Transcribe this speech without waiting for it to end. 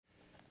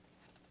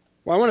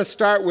Well, I want to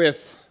start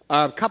with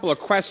a couple of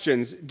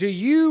questions. Do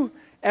you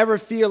ever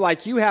feel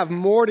like you have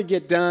more to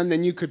get done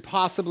than you could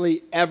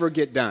possibly ever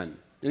get done?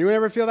 Anyone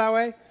ever feel that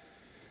way?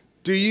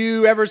 Do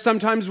you ever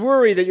sometimes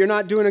worry that you're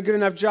not doing a good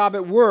enough job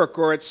at work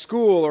or at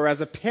school or as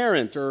a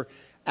parent or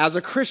as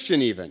a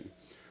Christian even?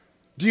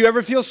 Do you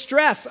ever feel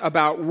stress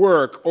about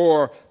work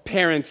or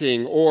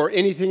parenting or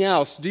anything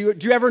else? Do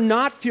you ever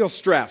not feel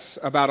stress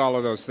about all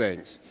of those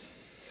things?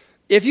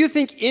 If you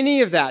think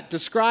any of that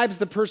describes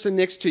the person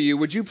next to you,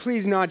 would you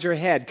please nod your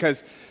head?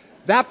 Because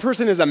that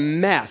person is a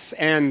mess,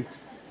 and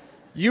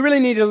you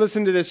really need to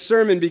listen to this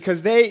sermon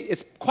because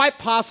it's quite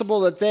possible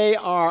that they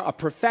are a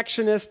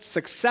perfectionist,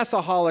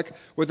 successaholic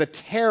with a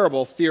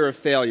terrible fear of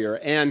failure.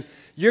 And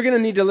you're going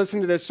to need to listen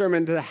to this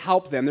sermon to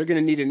help them. They're going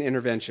to need an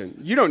intervention.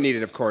 You don't need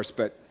it, of course,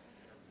 but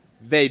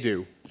they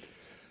do.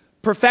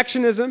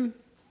 Perfectionism,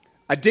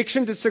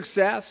 addiction to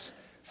success,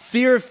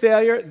 fear of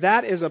failure,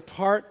 that is a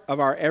part of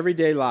our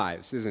everyday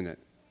lives, isn't it?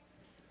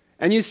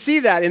 And you see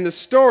that in the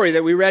story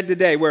that we read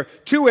today, where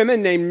two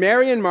women named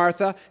Mary and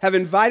Martha have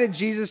invited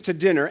Jesus to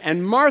dinner,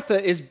 and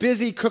Martha is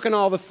busy cooking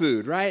all the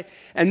food, right?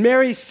 And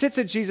Mary sits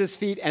at Jesus'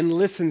 feet and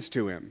listens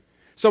to him.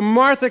 So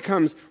Martha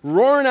comes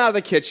roaring out of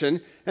the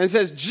kitchen and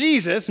says,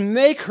 "Jesus,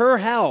 make her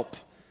help."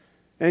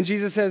 And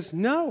Jesus says,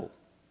 "No,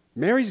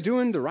 Mary's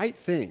doing the right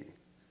thing."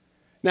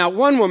 Now,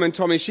 one woman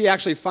told me she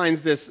actually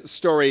finds this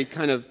story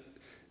kind of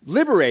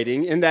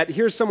liberating in that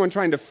here's someone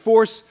trying to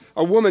force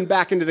a woman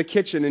back into the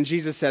kitchen and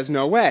Jesus says,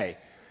 "No way."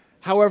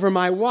 However,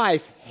 my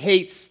wife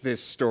hates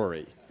this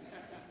story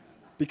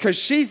because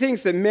she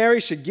thinks that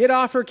Mary should get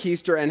off her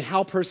keister and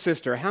help her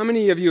sister. How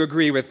many of you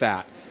agree with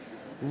that?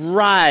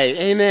 Right.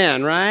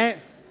 Amen, right?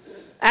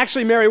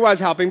 Actually, Mary was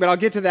helping, but I'll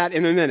get to that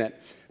in a minute.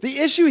 The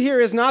issue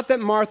here is not that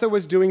Martha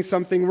was doing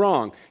something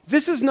wrong.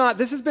 This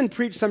has been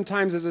preached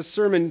sometimes as a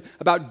sermon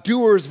about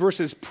doers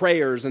versus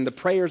prayers, and the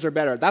prayers are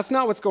better. That's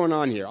not what's going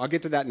on here. I'll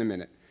get to that in a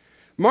minute.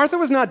 Martha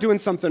was not doing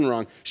something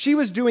wrong. She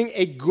was doing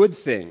a good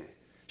thing.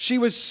 She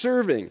was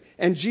serving,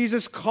 and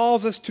Jesus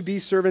calls us to be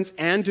servants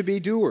and to be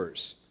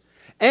doers.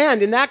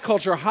 And in that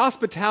culture,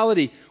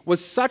 hospitality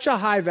was such a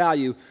high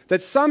value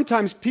that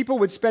sometimes people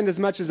would spend as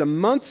much as a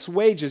month's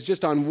wages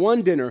just on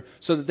one dinner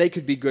so that they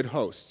could be good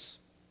hosts.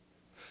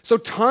 So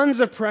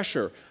tons of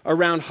pressure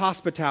around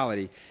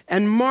hospitality.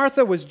 And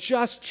Martha was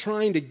just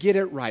trying to get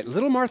it right.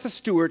 Little Martha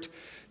Stewart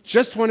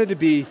just wanted to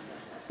be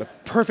the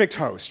perfect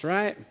host,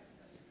 right?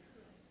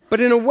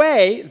 But in a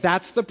way,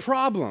 that's the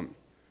problem.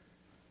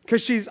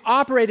 Because she's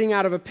operating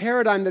out of a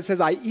paradigm that says,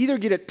 I either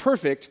get it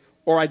perfect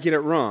or I get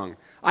it wrong.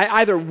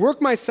 I either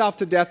work myself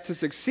to death to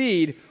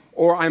succeed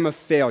or I'm a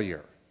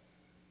failure.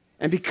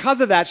 And because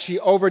of that, she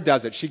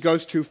overdoes it. She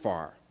goes too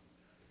far.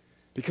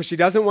 Because she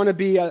doesn't want to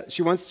be,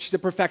 she's a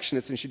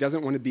perfectionist and she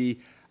doesn't want to be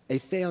a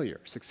failure,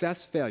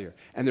 success, failure.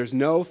 And there's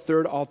no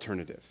third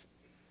alternative.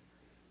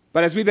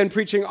 But as we've been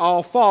preaching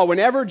all fall,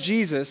 whenever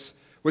Jesus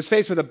was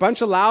faced with a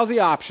bunch of lousy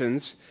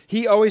options,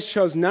 he always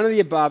chose none of the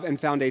above and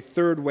found a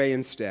third way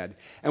instead.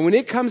 And when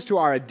it comes to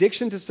our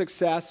addiction to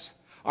success,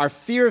 our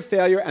fear of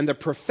failure, and the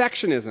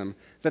perfectionism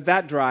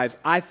that drives,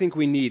 I think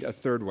we need a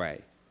third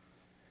way.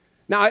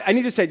 Now, I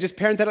need to say, just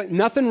parenthetically,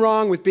 nothing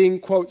wrong with being,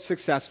 quote,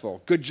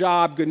 successful. Good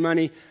job, good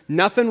money,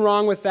 nothing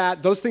wrong with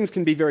that. Those things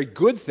can be very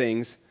good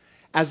things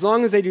as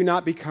long as they do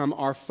not become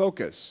our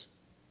focus.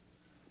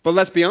 But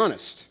let's be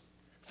honest.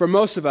 For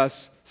most of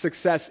us,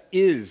 success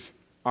is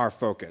our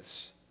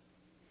focus.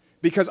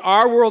 Because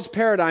our world's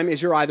paradigm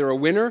is you're either a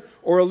winner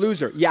or a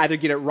loser. You either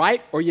get it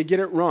right or you get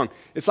it wrong.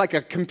 It's like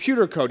a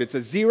computer code. It's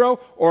a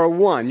 0 or a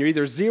 1. You're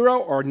either 0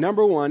 or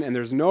number 1, and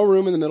there's no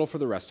room in the middle for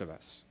the rest of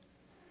us.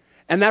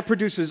 And that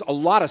produces a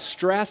lot of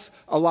stress,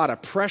 a lot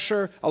of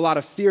pressure, a lot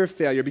of fear of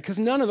failure, because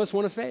none of us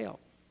want to fail.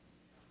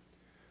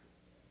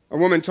 A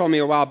woman told me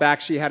a while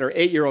back she had her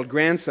 8-year-old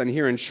grandson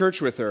here in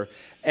church with her,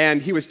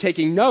 and he was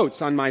taking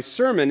notes on my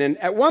sermon. And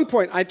at one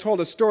point, I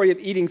told a story of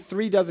eating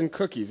 3 dozen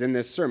cookies in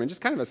this sermon, just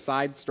kind of a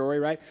side story,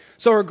 right?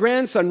 So her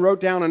grandson wrote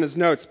down on his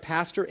notes,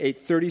 "Pastor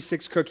ate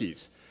 36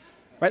 cookies."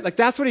 Right? Like,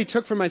 that's what he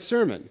took from my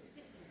sermon.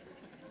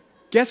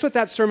 Guess what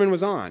that sermon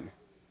was on?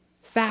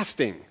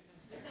 Fasting.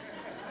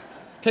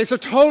 Okay, so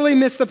totally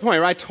missed the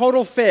point, right?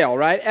 Total fail,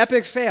 right?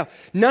 Epic fail.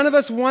 None of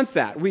us want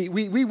that. We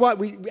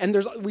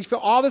feel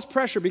all this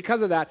pressure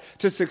because of that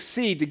to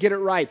succeed, to get it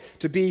right,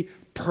 to be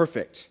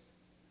perfect.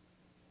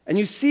 And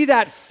you see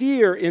that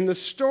fear in the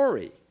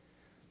story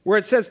where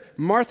it says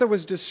Martha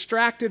was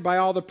distracted by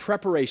all the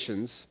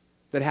preparations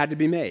that had to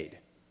be made.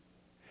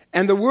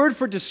 And the word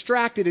for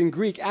distracted in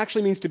Greek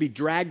actually means to be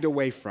dragged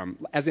away from,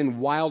 as in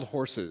wild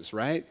horses,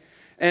 right?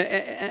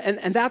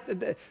 And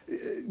that,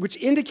 which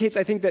indicates,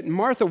 I think, that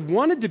Martha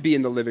wanted to be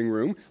in the living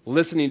room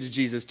listening to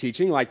Jesus'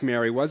 teaching like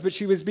Mary was, but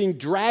she was being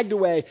dragged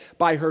away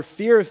by her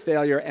fear of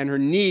failure and her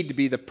need to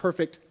be the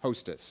perfect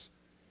hostess.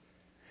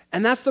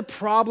 And that's the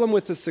problem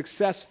with the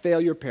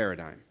success-failure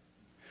paradigm.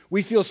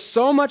 We feel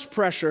so much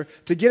pressure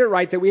to get it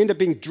right that we end up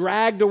being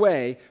dragged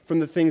away from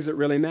the things that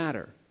really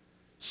matter.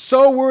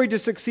 So worried to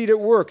succeed at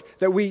work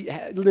that we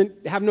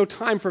have no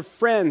time for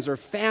friends or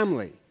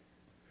family.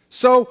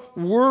 So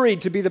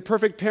worried to be the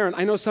perfect parent.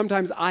 I know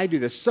sometimes I do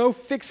this. So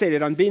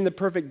fixated on being the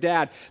perfect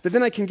dad that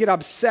then I can get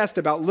obsessed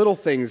about little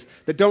things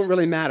that don't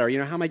really matter. You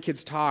know, how my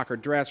kids talk or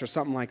dress or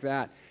something like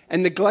that.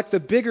 And neglect the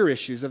bigger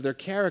issues of their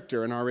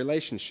character and our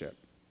relationship.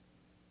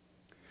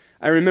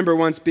 I remember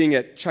once being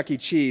at Chuck E.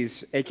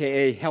 Cheese,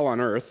 a.k.a. Hell on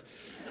Earth.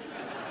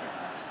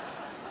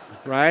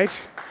 Right?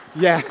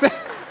 Yeah.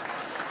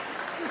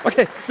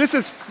 Okay, this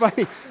is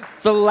funny.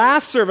 The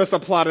last service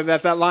applauded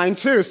at that line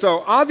too,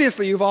 so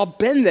obviously you've all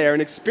been there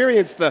and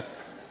experienced the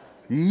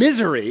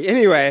misery.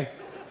 Anyway,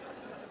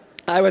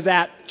 I was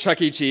at Chuck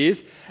E.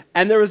 Cheese,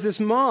 and there was this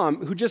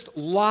mom who just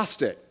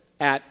lost it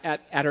at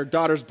her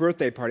daughter's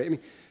birthday party. I mean,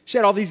 she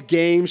had all these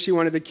games she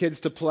wanted the kids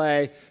to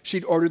play.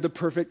 She'd ordered the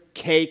perfect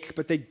cake,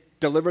 but they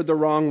delivered the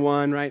wrong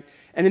one, right?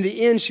 And in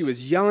the end, she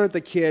was yelling at the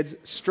kids,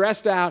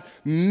 stressed out,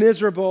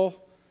 miserable.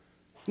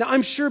 Now,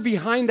 I'm sure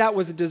behind that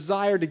was a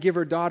desire to give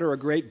her daughter a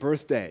great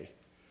birthday.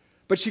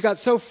 But she got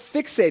so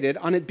fixated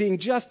on it being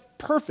just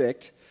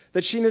perfect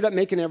that she ended up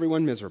making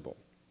everyone miserable.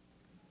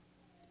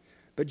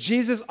 But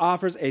Jesus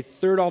offers a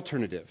third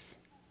alternative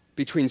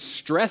between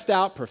stressed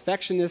out,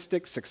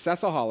 perfectionistic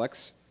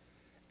successaholics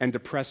and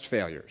depressed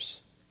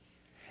failures.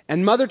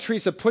 And Mother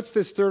Teresa puts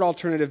this third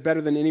alternative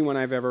better than anyone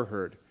I've ever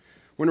heard.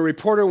 When a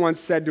reporter once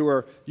said to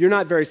her, "You're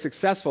not very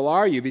successful,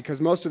 are you?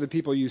 Because most of the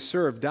people you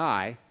serve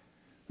die."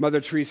 Mother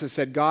Teresa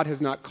said, "God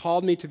has not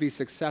called me to be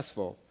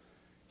successful.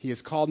 He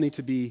has called me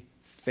to be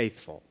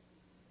faithful."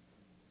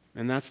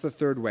 And that's the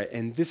third way.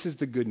 And this is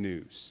the good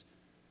news.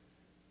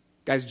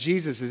 Guys,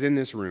 Jesus is in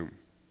this room.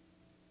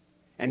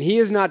 And he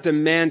is not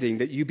demanding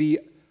that you be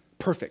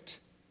perfect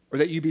or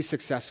that you be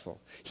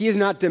successful. He is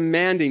not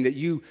demanding that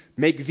you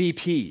make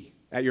VP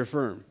at your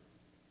firm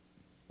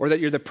or that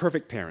you're the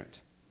perfect parent.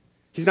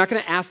 He's not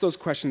going to ask those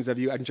questions of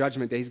you on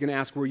Judgment Day. He's going to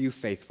ask, were you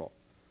faithful?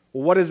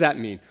 Well, what does that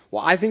mean?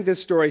 Well, I think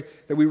this story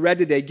that we read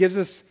today gives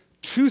us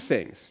two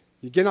things.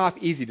 You're getting off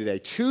easy today.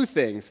 Two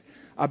things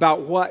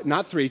about what,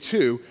 not three,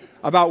 two,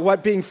 about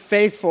what being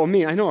faithful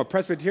means. I know a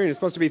Presbyterian is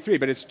supposed to be three,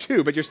 but it's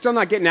two, but you're still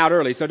not getting out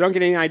early, so don't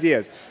get any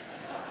ideas.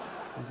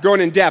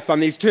 Going in depth on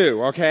these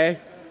two, okay?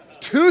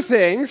 Two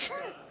things,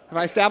 have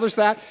I established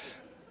that?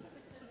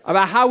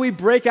 About how we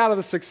break out of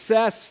the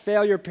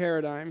success-failure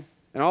paradigm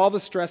and all the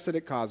stress that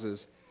it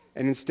causes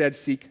and instead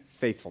seek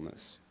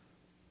faithfulness.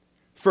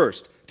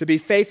 First, to be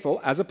faithful,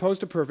 as opposed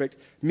to perfect,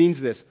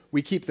 means this.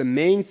 We keep the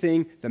main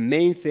thing,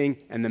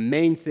 and the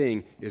main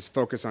thing is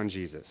focus on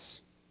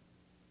Jesus.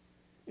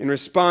 In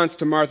response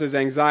to Martha's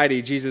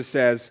anxiety, Jesus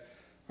says,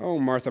 "Oh,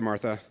 Martha,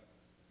 Martha."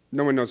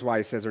 No one knows why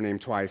he says her name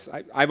twice.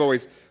 I've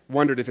always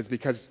wondered if it's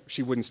because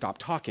she wouldn't stop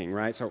talking,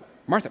 right? So,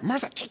 Martha,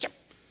 Martha, take it.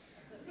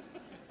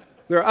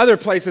 There are other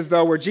places,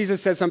 though, where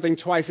Jesus says something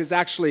twice. It's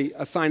actually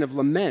a sign of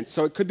lament.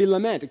 So it could be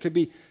lament. It could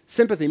be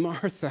sympathy.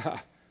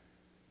 Martha,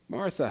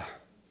 Martha,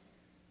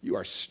 you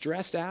are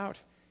stressed out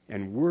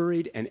and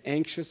worried and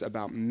anxious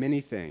about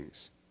many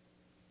things.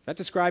 Does that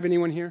describe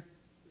anyone here?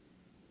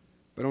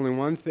 But only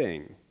one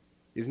thing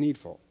is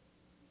needful.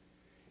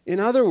 In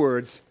other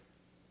words,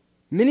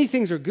 many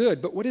things are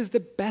good, but what is the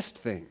best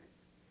thing?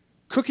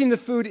 Cooking the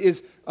food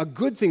is a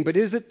good thing, but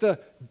is it the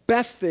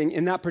best thing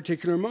in that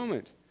particular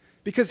moment?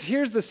 Because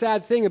here's the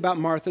sad thing about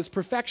Martha's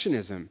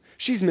perfectionism.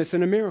 She's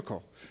missing a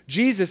miracle.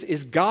 Jesus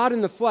is God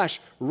in the flesh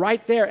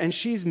right there, and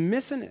she's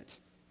missing it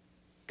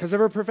because of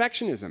her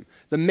perfectionism.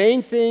 The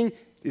main thing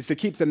is to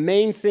keep the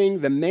main thing,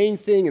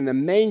 and the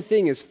main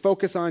thing is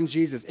focus on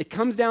Jesus. It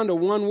comes down to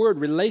one word,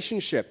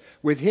 relationship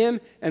with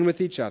him and with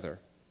each other.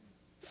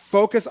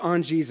 Focus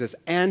on Jesus,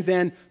 and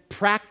then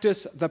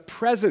practice the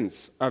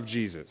presence of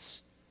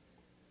Jesus.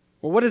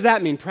 Well, what does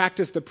that mean,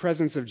 practice the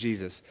presence of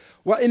Jesus?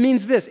 Well, it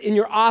means this, in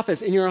your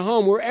office, in your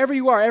home, wherever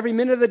you are, every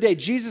minute of the day,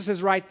 Jesus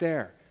is right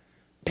there.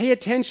 Pay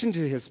attention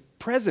to his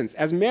presence,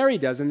 as Mary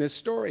does in this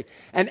story,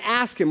 and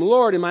ask him,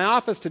 Lord, in my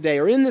office today,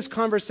 or in this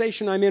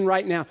conversation I'm in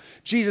right now,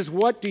 Jesus,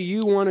 what do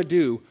you want to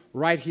do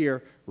right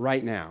here,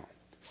 right now?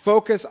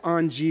 Focus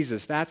on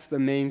Jesus. That's the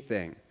main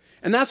thing.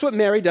 And that's what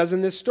Mary does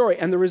in this story.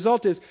 And the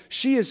result is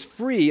she is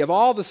free of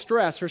all the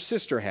stress her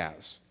sister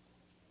has.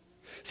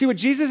 See, what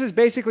Jesus is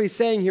basically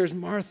saying here is,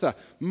 Martha,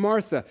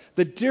 Martha,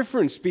 the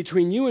difference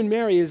between you and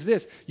Mary is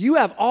this. You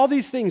have all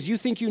these things you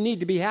think you need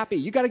to be happy.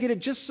 You got to get it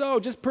just so,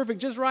 just perfect,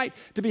 just right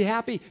to be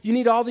happy. You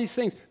need all these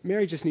things.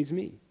 Mary just needs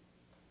me.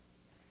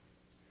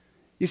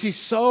 You see,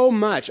 so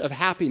much of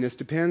happiness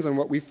depends on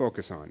what we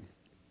focus on.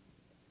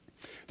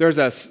 There's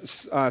a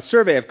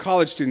survey of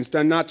college students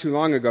done not too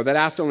long ago that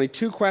asked only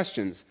two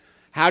questions.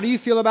 How do you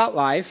feel about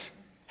life?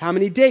 How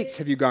many dates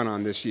have you gone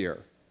on this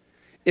year?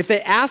 If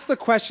they asked the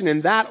question in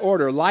that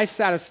order, life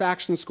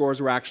satisfaction scores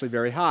were actually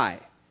very high.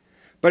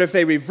 But if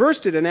they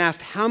reversed it and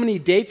asked, how many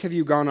dates have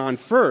you gone on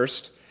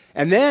first,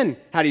 and then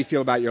how do you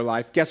feel about your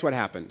life, guess what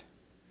happened?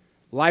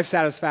 Life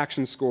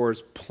satisfaction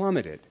scores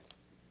plummeted.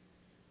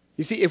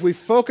 You see, if we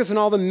focus on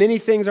all the many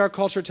things our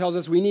culture tells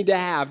us we need to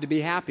have to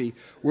be happy,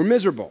 we're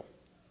miserable.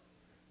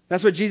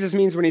 That's what Jesus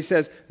means when he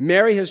says,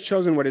 Mary has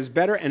chosen what is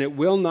better, and it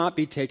will not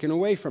be taken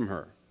away from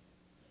her.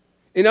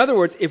 In other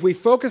words, if we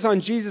focus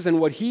on Jesus and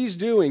what he's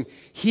doing,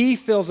 he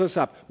fills us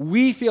up.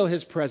 We feel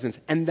his presence,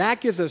 and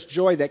that gives us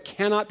joy that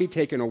cannot be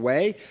taken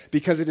away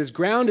because it is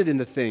grounded in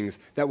the things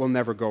that will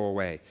never go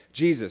away,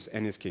 Jesus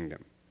and his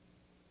kingdom.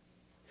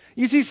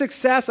 You see,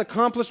 success,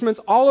 accomplishments,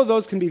 all of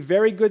those can be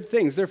very good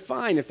things. They're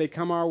fine if they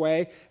come our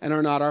way and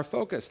are not our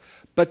focus,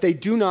 but they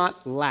do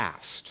not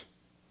last.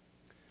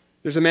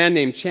 There's a man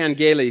named Chan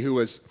Gailey who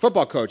was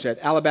football coach at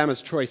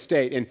Alabama's Troy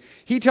State, and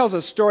he tells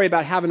a story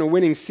about having a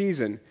winning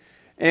season.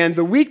 And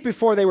the week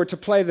before they were to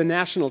play the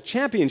national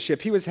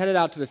championship, he was headed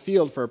out to the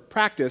field for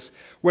practice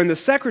when the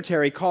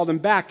secretary called him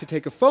back to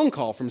take a phone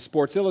call from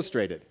Sports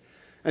Illustrated.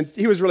 And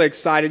he was really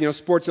excited.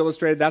 Sports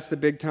Illustrated, that's the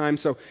big time.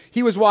 So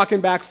he was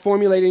walking back,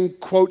 formulating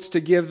quotes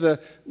to give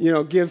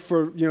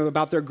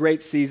about their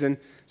great season.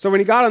 So when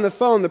he got on the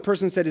phone, the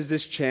person said, "Is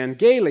this Chan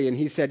Gailey?" And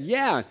he said,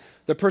 "Yeah."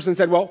 The person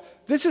said, "Well,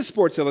 this is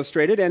Sports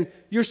Illustrated, and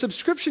your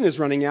subscription is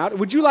running out.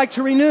 Would you like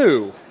to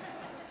renew?"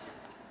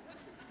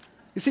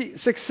 You see,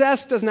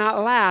 success does not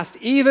last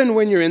even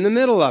when you're in the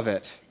middle of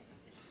it.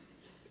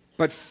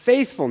 But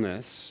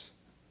faithfulness,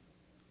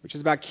 which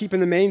is about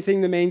keeping the main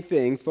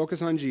thing,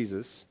 focus on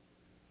Jesus,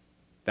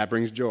 that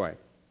brings joy.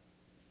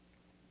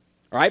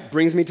 All right,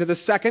 brings me to the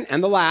second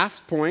and the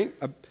last point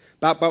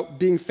about what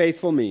being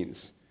faithful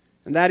means.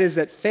 And that is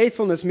that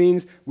faithfulness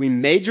means we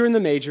major in the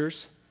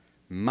majors,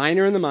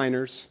 minor in the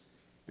minors,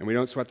 and we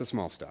don't sweat the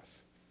small stuff.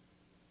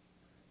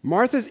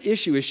 Martha's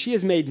issue is she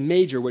has made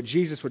major what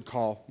Jesus would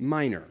call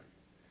minor.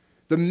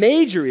 The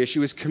major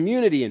issue is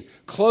community and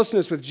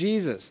closeness with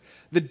Jesus.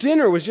 The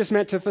dinner was just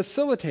meant to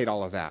facilitate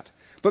all of that.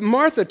 But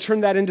Martha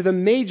turned that into the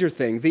major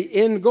thing, the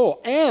end goal,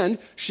 and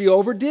she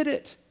overdid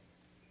it.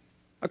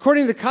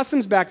 According to the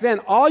customs back then,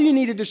 all you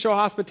needed to show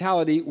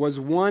hospitality was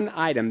one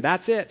item.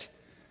 That's it.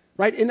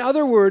 Right? In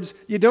other words,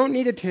 you don't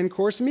need a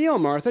 10-course meal,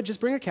 Martha.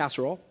 Just bring a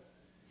casserole.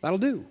 That'll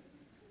do.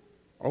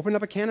 Open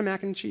up a can of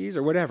mac and cheese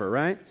or whatever,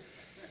 right?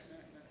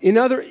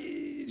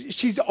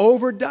 She's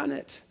overdone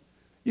it.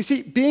 You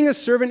see, being a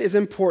servant is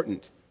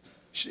important,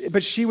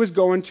 but she was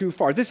going too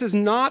far. This is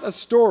not a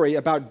story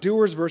about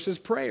doers versus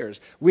prayers.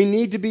 We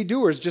need to be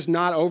doers, just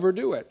not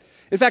overdo it.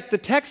 In fact, the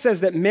text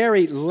says that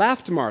Mary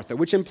left Martha,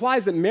 which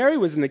implies that Mary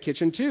was in the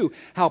kitchen too,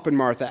 helping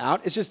Martha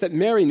out. It's just that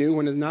Mary knew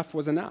when enough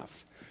was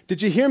enough.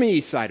 Did you hear me,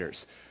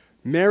 Eastsiders?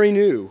 Mary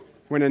knew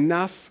when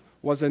enough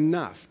was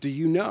enough. Do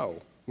you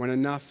know when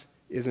enough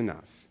is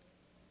enough?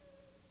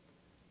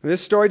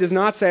 This story does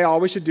not say all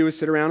we should do is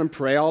sit around and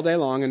pray all day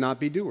long and not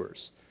be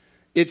doers.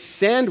 It's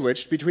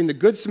sandwiched between the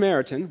Good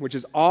Samaritan, which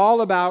is all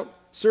about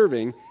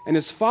serving, and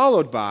is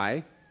followed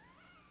by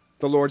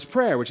the Lord's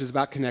Prayer, which is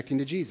about connecting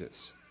to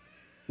Jesus.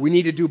 We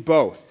need to do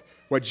both,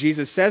 what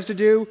Jesus says to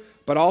do,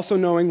 but also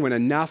knowing when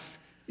enough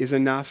is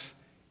enough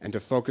and to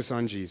focus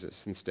on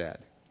Jesus instead.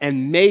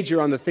 And major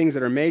on the things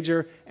that are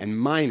major and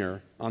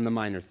minor on the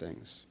minor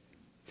things.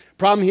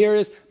 Problem here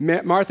is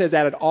Martha has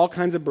added all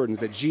kinds of burdens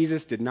that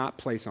Jesus did not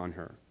place on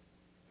her.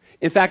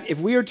 In fact, if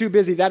we are too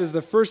busy, that is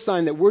the first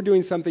sign that we're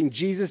doing something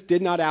Jesus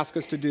did not ask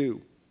us to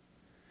do.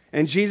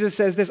 And Jesus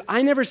says this,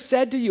 "I never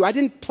said to you, I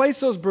didn't place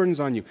those burdens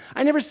on you.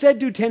 I never said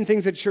do 10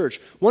 things at church.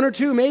 1 or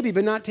 2 maybe,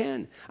 but not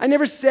 10. I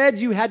never said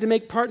you had to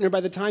make partner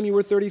by the time you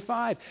were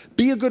 35.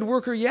 Be a good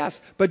worker,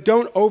 yes, but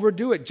don't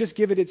overdo it. Just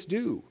give it its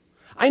due.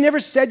 I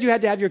never said you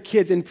had to have your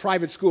kids in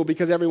private school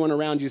because everyone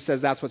around you says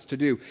that's what's to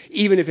do,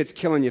 even if it's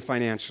killing you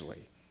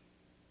financially.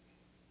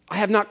 I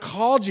have not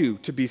called you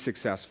to be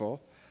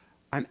successful.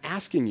 I'm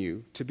asking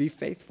you to be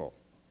faithful."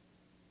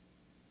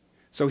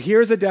 So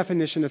here's a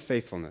definition of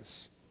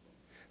faithfulness.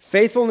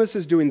 Faithfulness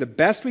is doing the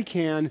best we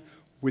can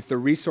with the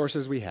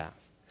resources we have.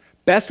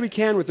 Best we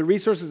can with the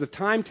resources of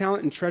time,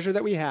 talent, and treasure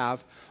that we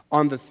have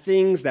on the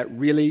things that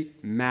really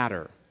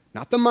matter.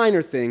 Not the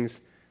minor things,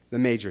 the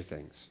major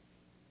things.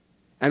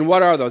 And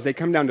what are those? They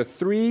come down to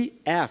 3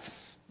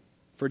 F's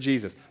for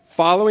Jesus.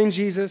 Following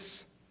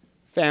Jesus,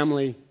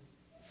 family,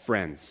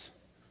 friends.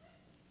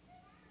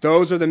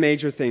 Those are the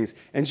major things.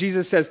 And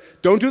Jesus says,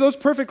 don't do those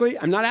perfectly.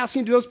 I'm not asking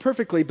you to do those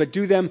perfectly, but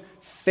do them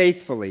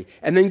faithfully.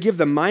 And then give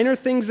the minor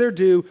things their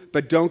due,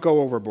 but don't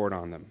go overboard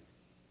on them.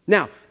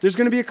 Now, there's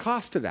going to be a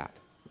cost to that.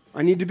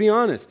 I need to be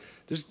honest.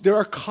 There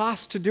are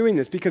costs to doing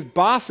this because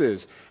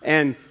bosses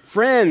and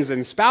friends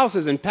and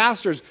spouses and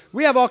pastors,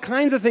 we have all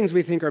kinds of things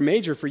we think are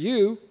major for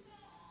you.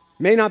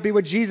 May not be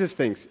what Jesus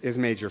thinks is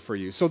major for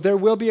you. So there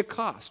will be a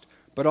cost,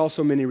 but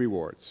also many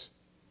rewards.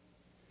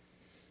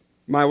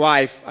 My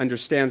wife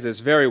understands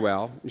this very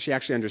well, and she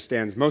actually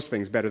understands most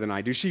things better than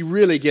I do. She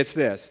really gets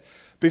this.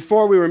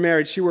 Before we were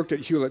married, she worked at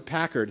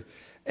Hewlett-Packard,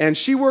 and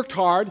she worked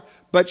hard,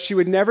 but she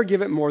would never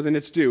give it more than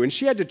it's due. And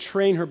she had to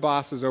train her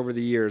bosses over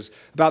the years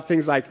about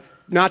things like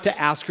not to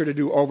ask her to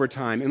do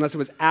overtime unless it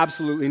was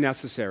absolutely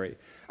necessary.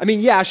 I mean,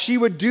 yeah, she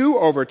would do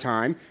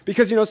overtime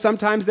because,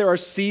 sometimes there are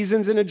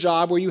seasons in a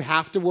job where you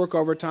have to work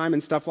overtime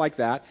and stuff like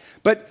that.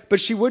 But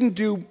she wouldn't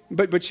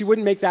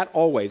make that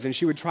always, and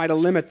she would try to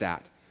limit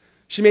that.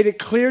 She made it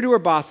clear to her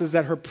bosses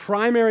that her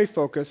primary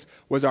focus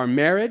was our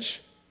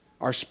marriage,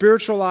 our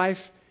spiritual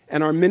life,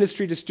 and our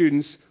ministry to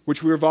students,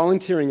 which we were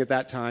volunteering at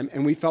that time,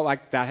 and we felt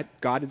like that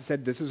God had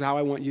said, this is how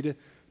I want you to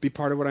be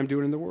part of what I'm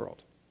doing in the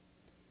world.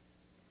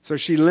 So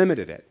she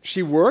limited it.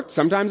 She worked,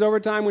 sometimes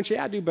overtime when she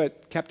had to,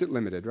 but kept it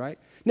limited, right?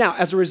 Now,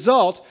 as a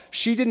result,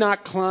 she did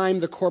not climb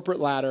the corporate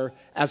ladder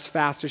as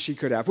fast as she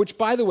could have, which,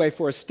 by the way,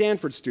 for a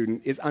Stanford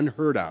student is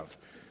unheard of,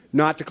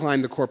 not to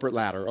climb the corporate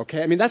ladder,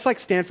 okay? I mean, that's like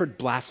Stanford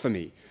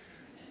blasphemy.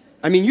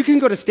 I mean, you can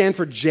go to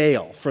Stanford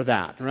jail for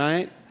that,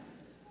 right?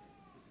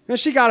 Now,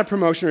 she got a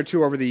promotion or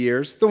two over the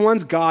years, the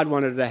ones God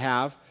wanted her to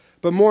have,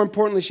 but more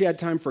importantly, she had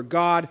time for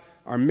God,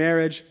 our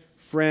marriage,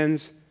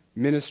 friends,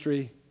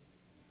 ministry,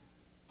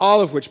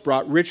 all of which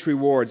brought rich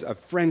rewards of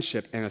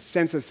friendship and a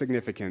sense of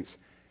significance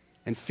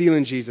and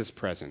feeling Jesus'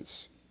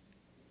 presence.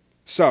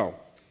 So,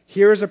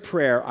 here is a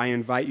prayer I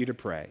invite you to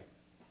pray.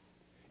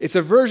 It's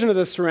a version of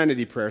the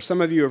serenity prayer. Some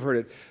of you have heard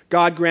it.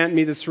 God grant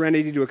me the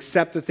serenity to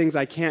accept the things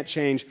I can't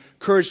change,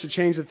 courage to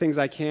change the things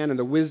I can, and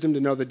the wisdom to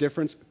know the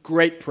difference.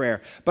 Great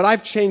prayer. But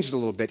I've changed it a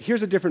little bit.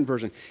 Here's a different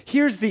version.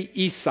 Here's the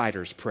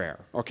Eastsiders prayer,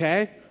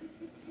 okay?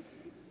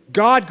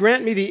 God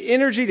grant me the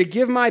energy to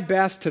give my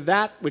best to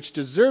that which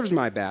deserves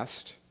my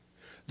best,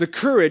 the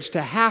courage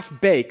to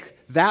half-bake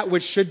that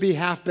which should be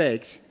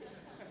half-baked,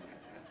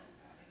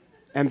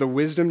 and the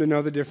wisdom to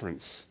know the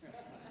difference.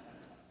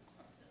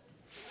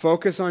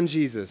 Focus on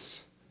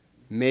Jesus,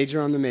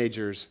 major on the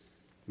majors,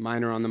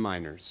 minor on the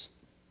minors.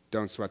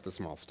 Don't sweat the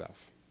small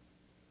stuff.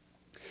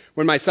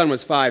 When my son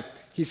was 5,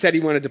 he said he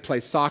wanted to play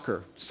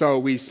soccer, so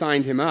we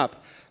signed him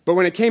up. But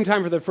when it came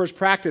time for the first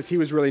practice, he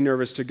was really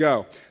nervous to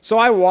go. So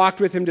I walked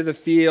with him to the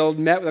field,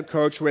 met with a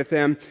coach with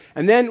him,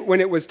 and then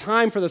when it was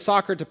time for the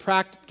start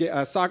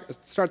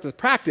the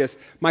practice,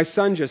 my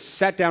son just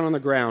sat down on the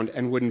ground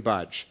and wouldn't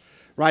budge.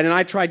 Right, and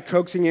I tried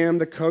coaxing him.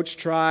 The coach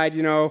tried,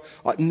 no,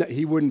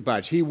 he wouldn't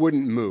budge. He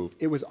wouldn't move.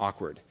 It was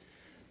awkward.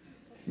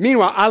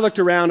 Meanwhile, I looked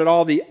around at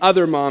all the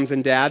other moms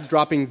and dads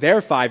dropping their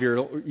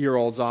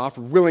 5-year-olds off,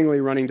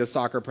 willingly running to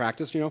soccer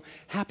practice,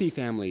 happy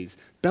families,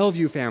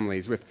 Bellevue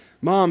families with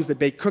moms that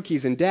bake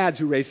cookies and dads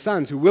who raise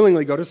sons who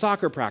willingly go to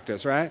soccer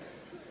practice, right?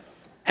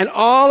 And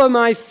all of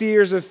my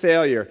fears of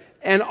failure,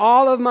 and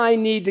all of my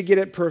need to get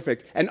it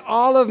perfect, and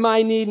all of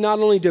my need not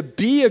only to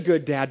be a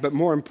good dad, but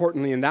more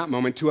importantly in that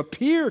moment, to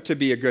appear to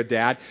be a good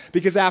dad,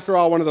 because after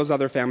all, one of those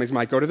other families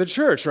might go to the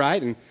church,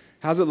 right? And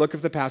how's it look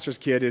if the pastor's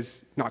kid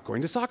is not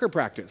going to soccer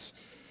practice?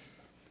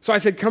 So I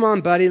said, come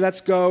on, buddy,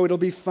 let's go. It'll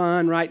be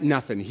fun, right?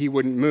 Nothing. He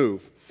wouldn't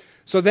move.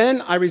 So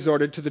then I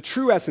resorted to the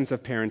true essence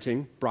of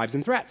parenting, bribes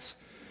and threats.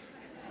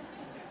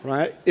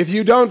 Right? If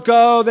you don't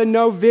go, then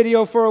no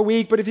video for a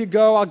week, but if you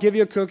go, I'll give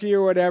you a cookie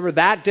or whatever.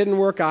 That didn't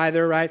work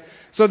either, right?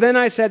 So then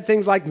I said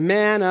things like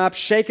man up,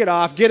 shake it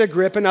off, get a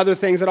grip, and other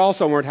things that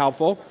also weren't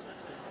helpful.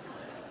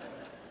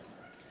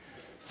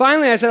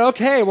 Finally, I said,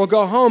 okay, we'll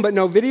go home, but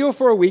no video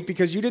for a week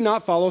because you did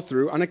not follow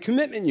through on a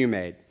commitment you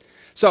made.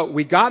 So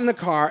we got in the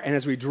car, and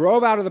as we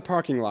drove out of the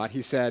parking lot,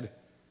 he said,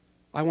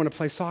 I want to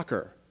play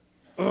soccer.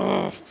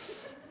 Ugh.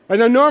 And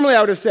now, normally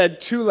I would have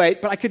said too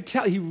late, but I could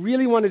tell he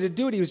really wanted to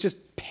do it. He was just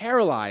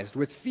paralyzed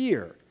with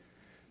fear.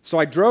 So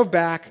I drove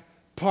back,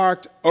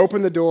 parked,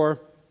 opened the door,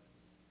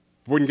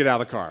 wouldn't get out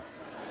of the car.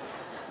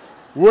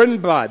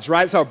 Wouldn't budge,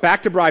 right? So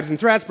back to bribes and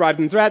threats,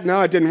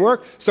 no, it didn't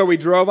work. So we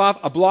drove off.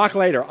 A block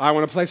later, I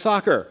want to play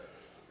soccer.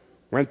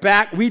 Went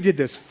back, we did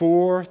this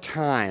 4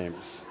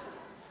 times.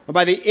 And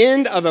by the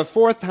end of the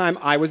 4th time,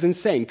 I was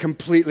insane,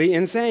 completely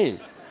insane.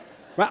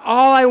 Right?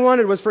 All I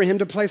wanted was for him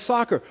to play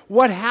soccer.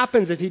 What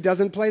happens if he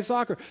doesn't play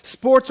soccer?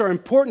 Sports are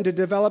important to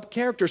develop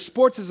character.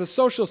 Sports is a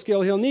social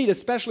skill he'll need,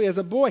 especially as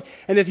a boy.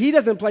 And if he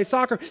doesn't play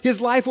soccer,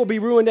 his life will be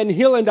ruined and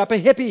he'll end up a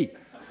hippie.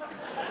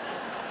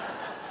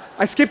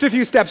 I skipped a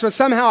few steps, but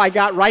somehow I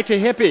got right to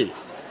hippie.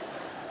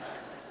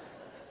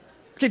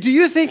 Okay, do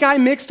you think I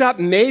mixed up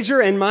major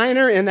and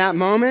minor in that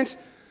moment?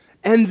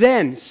 And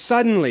then,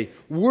 suddenly,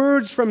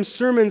 words from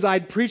sermons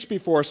I'd preached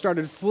before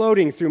started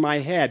floating through my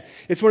head.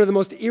 It's one of the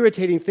most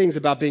irritating things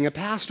about being a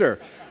pastor.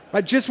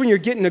 Right? Just when you're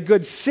getting a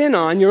good sin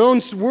on, your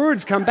own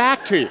words come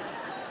back to you.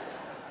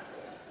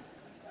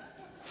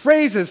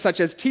 Phrases such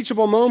as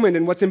teachable moment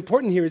and what's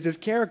important here is his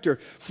character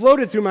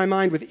floated through my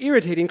mind with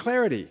irritating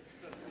clarity.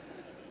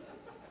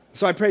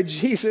 So I prayed,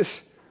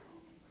 Jesus,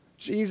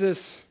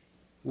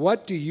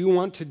 what do you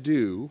want to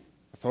do?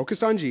 I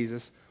focused on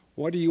Jesus.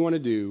 What do you want to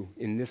do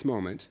in this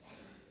moment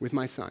with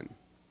my son?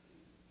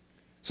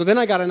 So then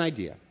I got an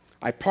idea.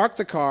 I parked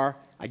the car,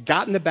 I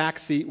got in the back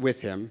seat with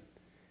him,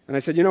 and I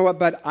said, you know what,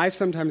 bud, I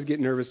sometimes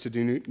get nervous to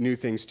do new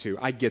things too.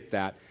 I get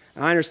that,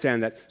 and I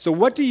understand that. So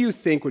what do you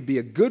think would be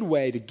a good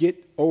way to get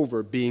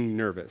over being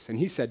nervous? And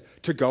he said,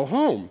 to go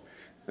home.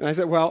 And I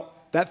said, well,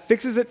 that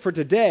fixes it for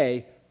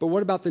today, but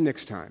what about the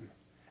next time?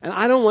 And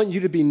I don't want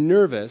you to be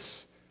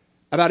nervous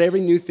about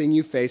every new thing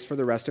you face for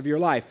the rest of your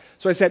life.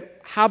 So I said,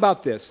 how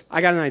about this?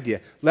 I got an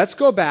idea. Let's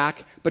go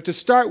back, but to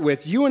start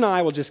with, you and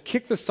I will just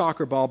kick the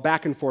soccer ball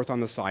back and forth on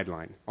the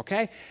sideline,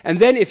 okay? And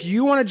then if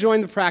you want to join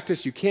the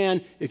practice, you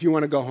can. If you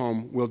want to go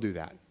home, we'll do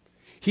that.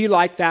 He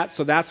liked that,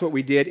 so that's what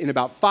we did. In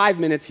about 5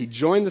 minutes, he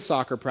joined the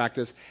soccer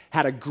practice,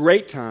 had a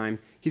great time.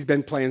 He's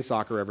been playing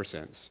soccer ever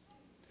since.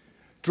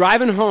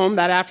 Driving home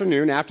that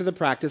afternoon after the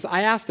practice,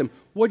 I asked him,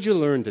 "What'd you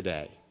learn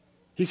today?"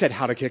 He said,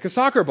 "How to kick a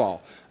soccer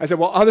ball." I said,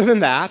 "Well, other than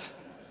that,"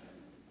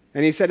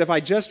 and he said, "If I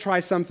just try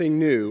something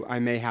new, I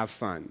may have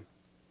fun."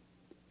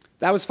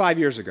 That was 5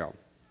 years ago.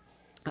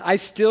 I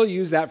still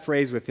use that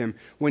phrase with him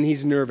when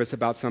he's nervous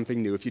about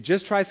something new. If you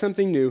just try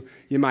something new,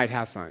 you might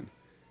have fun.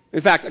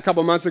 In fact, a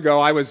couple months ago,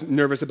 I was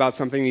nervous about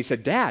something, and he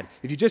said, "Dad,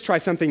 if you just try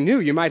something new,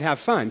 you might have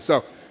fun."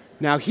 So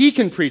now he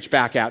can preach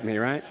back at me,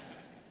 right?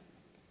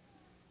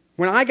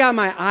 When I got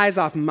my eyes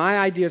off my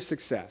idea of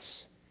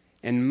success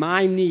and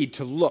my need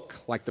to look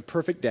like the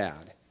perfect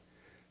dad,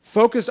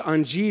 focused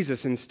on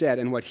Jesus instead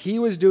and what he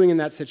was doing in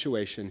that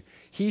situation,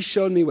 he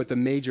showed me what the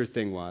major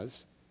thing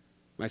was,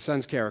 my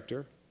son's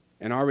character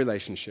and our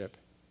relationship,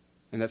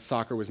 and that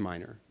soccer was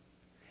minor.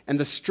 And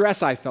the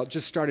stress I felt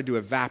just started to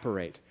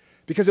evaporate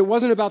because it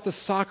wasn't about the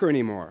soccer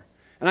anymore.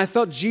 And I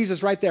felt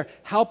Jesus right there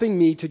helping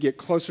me to get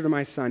closer to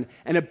my son.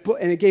 And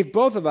it gave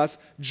both of us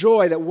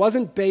joy that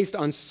wasn't based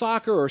on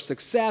soccer or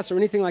success or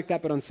anything like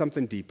that, but on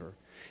something deeper.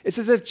 It's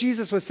as if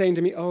Jesus was saying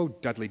to me, "Oh,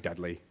 Dudley,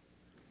 Dudley,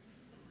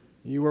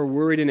 you are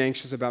worried and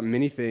anxious about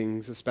many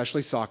things,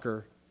 especially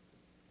soccer,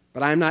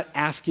 but I'm not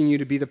asking you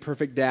to be the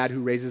perfect dad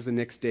who raises the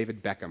next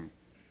David Beckham.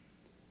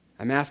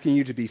 I'm asking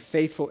you to be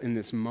faithful in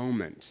this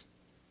moment,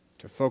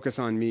 to focus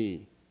on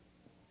me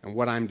and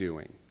what I'm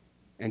doing,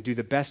 and do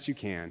the best you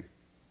can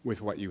with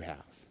what you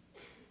have."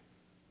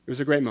 It was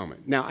a great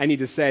moment. Now, I need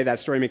to say that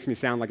story makes me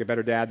sound like a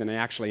better dad than I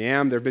actually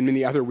am. There have been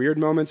many other weird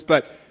moments,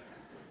 but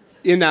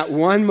in that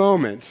one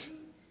moment,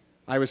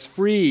 I was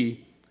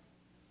free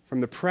from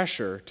the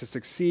pressure to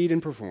succeed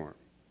and perform,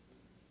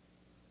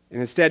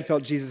 and instead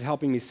felt Jesus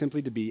helping me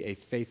simply to be a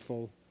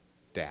faithful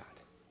dad.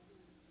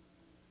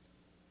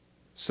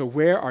 So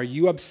where are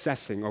you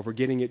obsessing over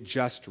getting it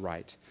just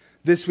right?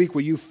 This week,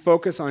 will you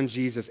focus on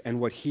Jesus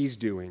and what he's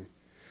doing?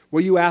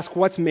 Will you ask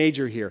what's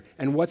major here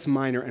and what's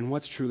minor and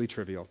what's truly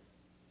trivial?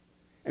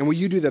 And will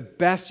you do the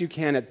best you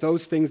can at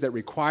those things that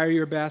require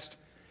your best,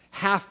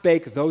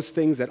 half-bake those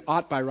things that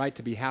ought by right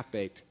to be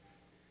half-baked,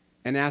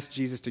 and ask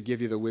Jesus to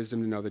give you the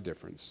wisdom to know the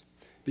difference?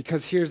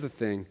 Because here's the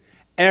thing,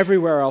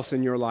 everywhere else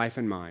in your life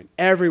and mine,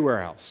 everywhere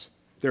else,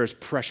 there is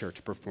pressure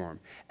to perform.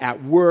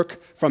 At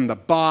work, from the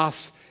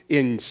boss,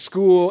 in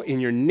school,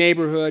 in your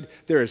neighborhood,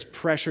 there is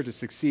pressure to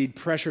succeed,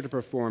 pressure to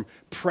perform,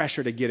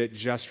 pressure to get it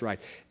just right.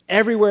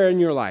 Everywhere in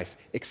your life,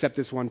 except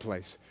this one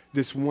place,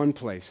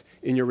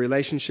 in your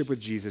relationship with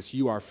Jesus,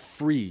 you are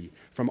free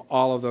from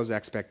all of those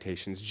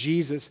expectations.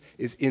 Jesus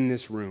is in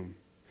this room,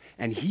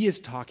 and he is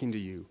talking to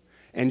you.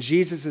 And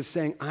Jesus is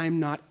saying, I'm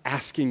not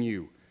asking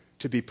you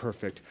to be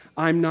perfect.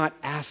 I'm not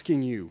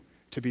asking you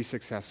to be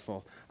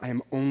successful. I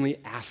am only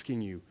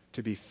asking you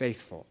to be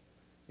faithful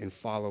in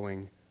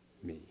following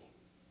me.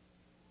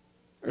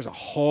 There's a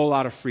whole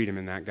lot of freedom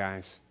in that,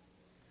 guys,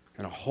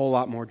 and a whole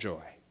lot more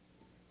joy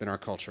than our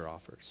culture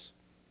offers.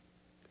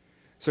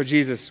 So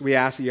Jesus, we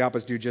ask that you help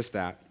us do just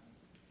that.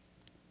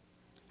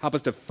 Help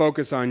us to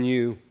focus on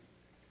you,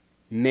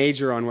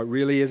 major on what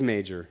really is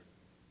major,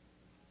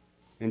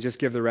 and just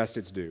give the rest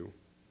its due.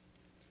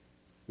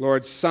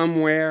 Lord,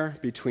 somewhere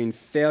between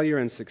failure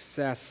and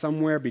success,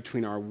 somewhere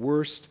between our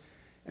worst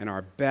and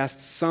our best,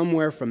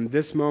 somewhere from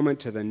this moment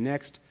to the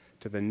next,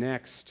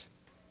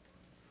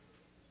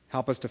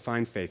 help us to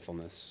find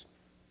faithfulness,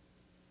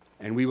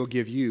 and we will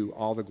give you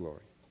all the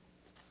glory.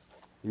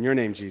 In your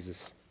name,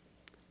 Jesus,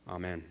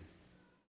 amen.